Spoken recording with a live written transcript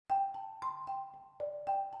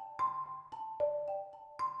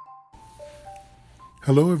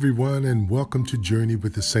Hello, everyone, and welcome to Journey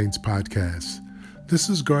with the Saints podcast. This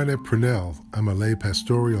is Garnett Purnell. I'm a lay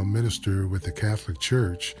pastoral minister with the Catholic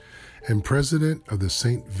Church and president of the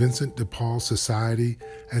St. Vincent de Paul Society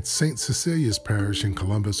at St. Cecilia's Parish in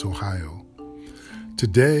Columbus, Ohio.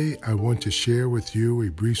 Today, I want to share with you a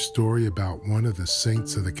brief story about one of the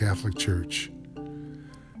saints of the Catholic Church.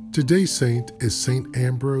 Today's saint is St.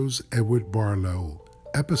 Ambrose Edward Barlow,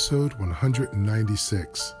 episode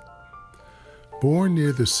 196. Born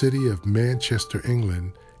near the city of Manchester,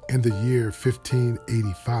 England, in the year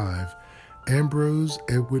 1585, Ambrose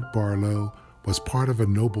Edward Barlow was part of a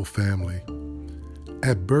noble family.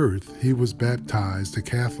 At birth, he was baptized a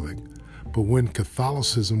Catholic, but when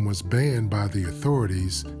Catholicism was banned by the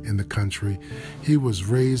authorities in the country, he was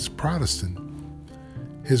raised Protestant.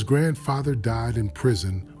 His grandfather died in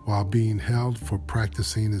prison while being held for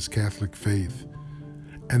practicing his Catholic faith,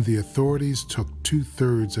 and the authorities took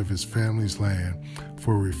 2/3 of his family's land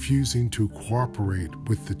for refusing to cooperate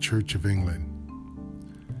with the Church of England.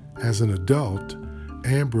 As an adult,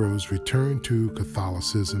 Ambrose returned to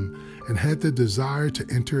Catholicism and had the desire to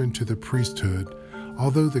enter into the priesthood,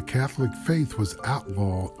 although the Catholic faith was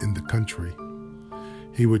outlawed in the country.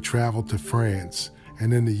 He would travel to France,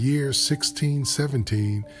 and in the year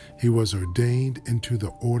 1617, he was ordained into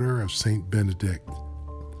the Order of St. Benedict.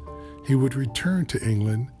 He would return to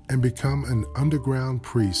England and become an underground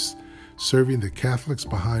priest, serving the Catholics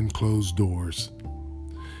behind closed doors.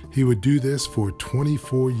 He would do this for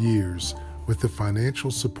 24 years with the financial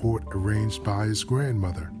support arranged by his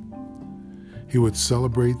grandmother. He would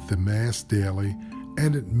celebrate the Mass daily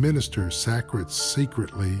and administer sacraments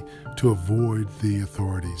secretly to avoid the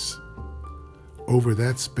authorities. Over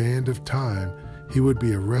that span of time, he would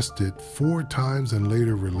be arrested 4 times and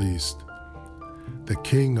later released. The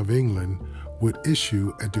King of England would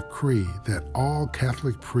issue a decree that all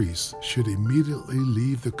Catholic priests should immediately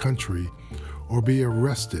leave the country or be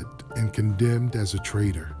arrested and condemned as a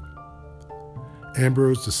traitor.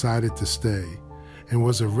 Ambrose decided to stay and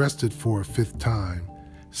was arrested for a 5th time,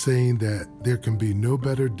 saying that there can be no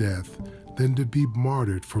better death than to be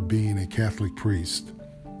martyred for being a Catholic priest.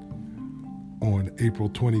 On April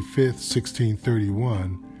 25th,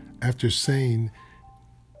 1631, after saying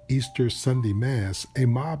Easter Sunday Mass, a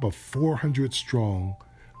mob of 400 strong,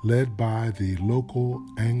 led by the local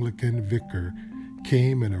Anglican vicar,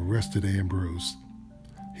 came and arrested Ambrose.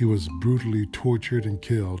 He was brutally tortured and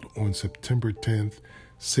killed on September 10th,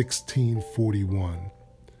 1641.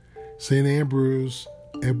 St. Ambrose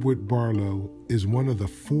Edward Barlow is one of the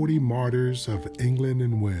 40 martyrs of England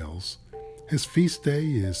and Wales. His feast day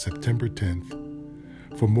is September 10th.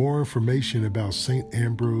 For more information about St.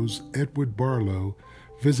 Ambrose Edward Barlow,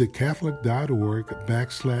 visit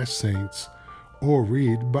catholic.org/saints or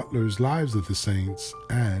read Butler's Lives of the Saints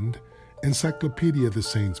and Encyclopedia of the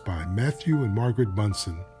Saints by Matthew and Margaret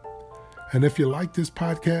Bunson. And if you like this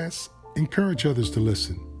podcast, encourage others to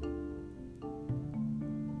listen.